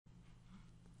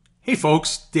Hey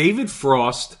folks, David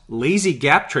Frost,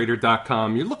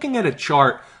 LazyGapTrader.com. You're looking at a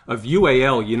chart of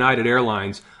UAL, United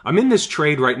Airlines. I'm in this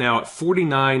trade right now at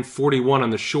 49.41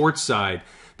 on the short side.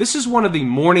 This is one of the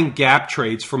morning gap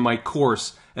trades from my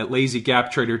course at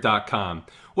LazyGapTrader.com.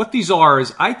 What these are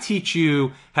is I teach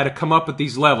you how to come up with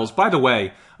these levels. By the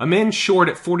way, I'm in short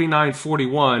at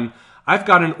 49.41. I've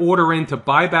got an order in to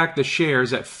buy back the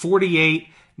shares at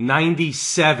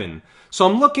 48.97. So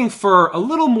I'm looking for a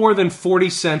little more than 40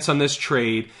 cents on this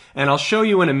trade, and I'll show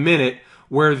you in a minute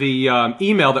where the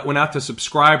email that went out to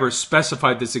subscribers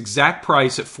specified this exact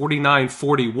price at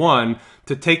 49.41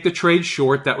 to take the trade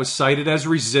short. That was cited as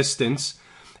resistance.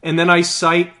 And then I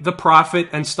cite the profit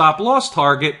and stop loss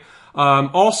target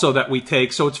also that we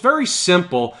take. So it's very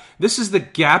simple. This is the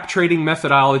gap trading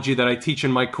methodology that I teach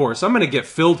in my course. I'm going to get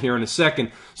filled here in a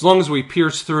second as long as we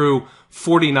pierce through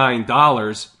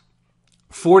 $49.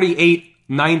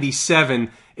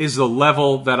 48.97 is the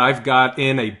level that I've got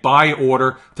in a buy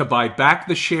order to buy back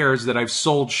the shares that I've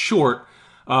sold short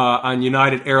on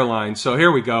United Airlines. So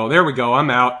here we go. There we go. I'm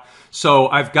out. So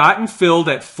I've gotten filled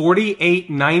at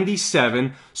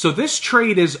 48.97. So this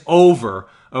trade is over.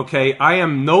 Okay, I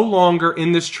am no longer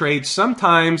in this trade.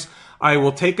 Sometimes I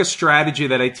will take a strategy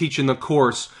that I teach in the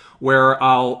course where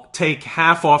I'll take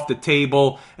half off the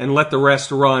table and let the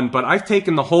rest run. But I've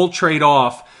taken the whole trade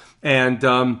off. And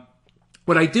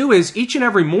what I do is each and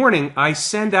every morning I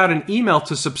send out an email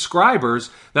to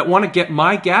subscribers that want to get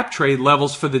my gap trade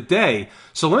levels for the day.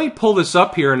 So let me pull this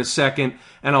up here in a second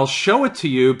and I'll show it to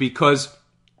you because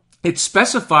it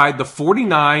specified the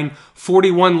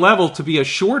 49.41 level to be a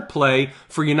short play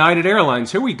for United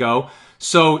Airlines. Here we go.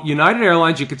 So United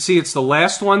Airlines, you can see it's the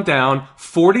last one down,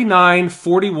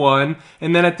 49.41,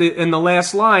 and then in the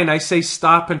last line, I say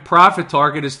stop and profit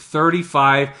target is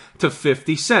 35 to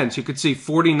 50 cents. You can see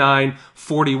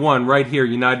 49.41 right here,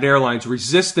 United Airlines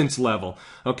resistance level.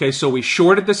 Okay, so we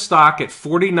shorted the stock at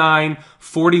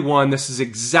 49.41. This is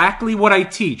exactly what I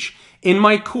teach in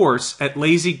my course at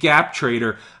Lazy Gap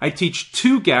Trader. I teach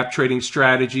two gap trading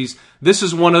strategies. This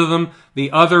is one of them.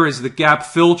 The other is the gap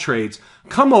fill trades.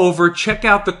 Come over, check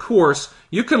out the course.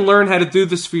 You can learn how to do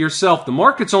this for yourself. The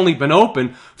market's only been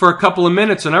open for a couple of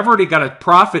minutes, and I've already got a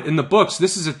profit in the books.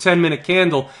 This is a 10-minute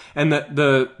candle, and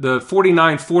the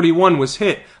 49.41 was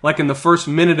hit like in the first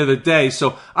minute of the day.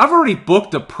 So I've already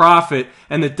booked a profit,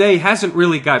 and the day hasn't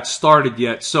really got started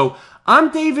yet. So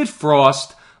I'm David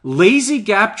Frost,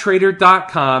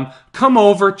 LazyGapTrader.com. Come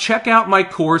over, check out my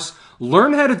course,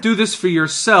 learn how to do this for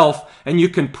yourself, and you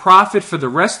can profit for the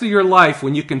rest of your life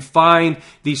when you can find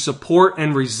the support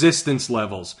and resistance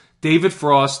levels. David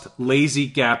Frost, Lazy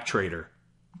Gap Trader.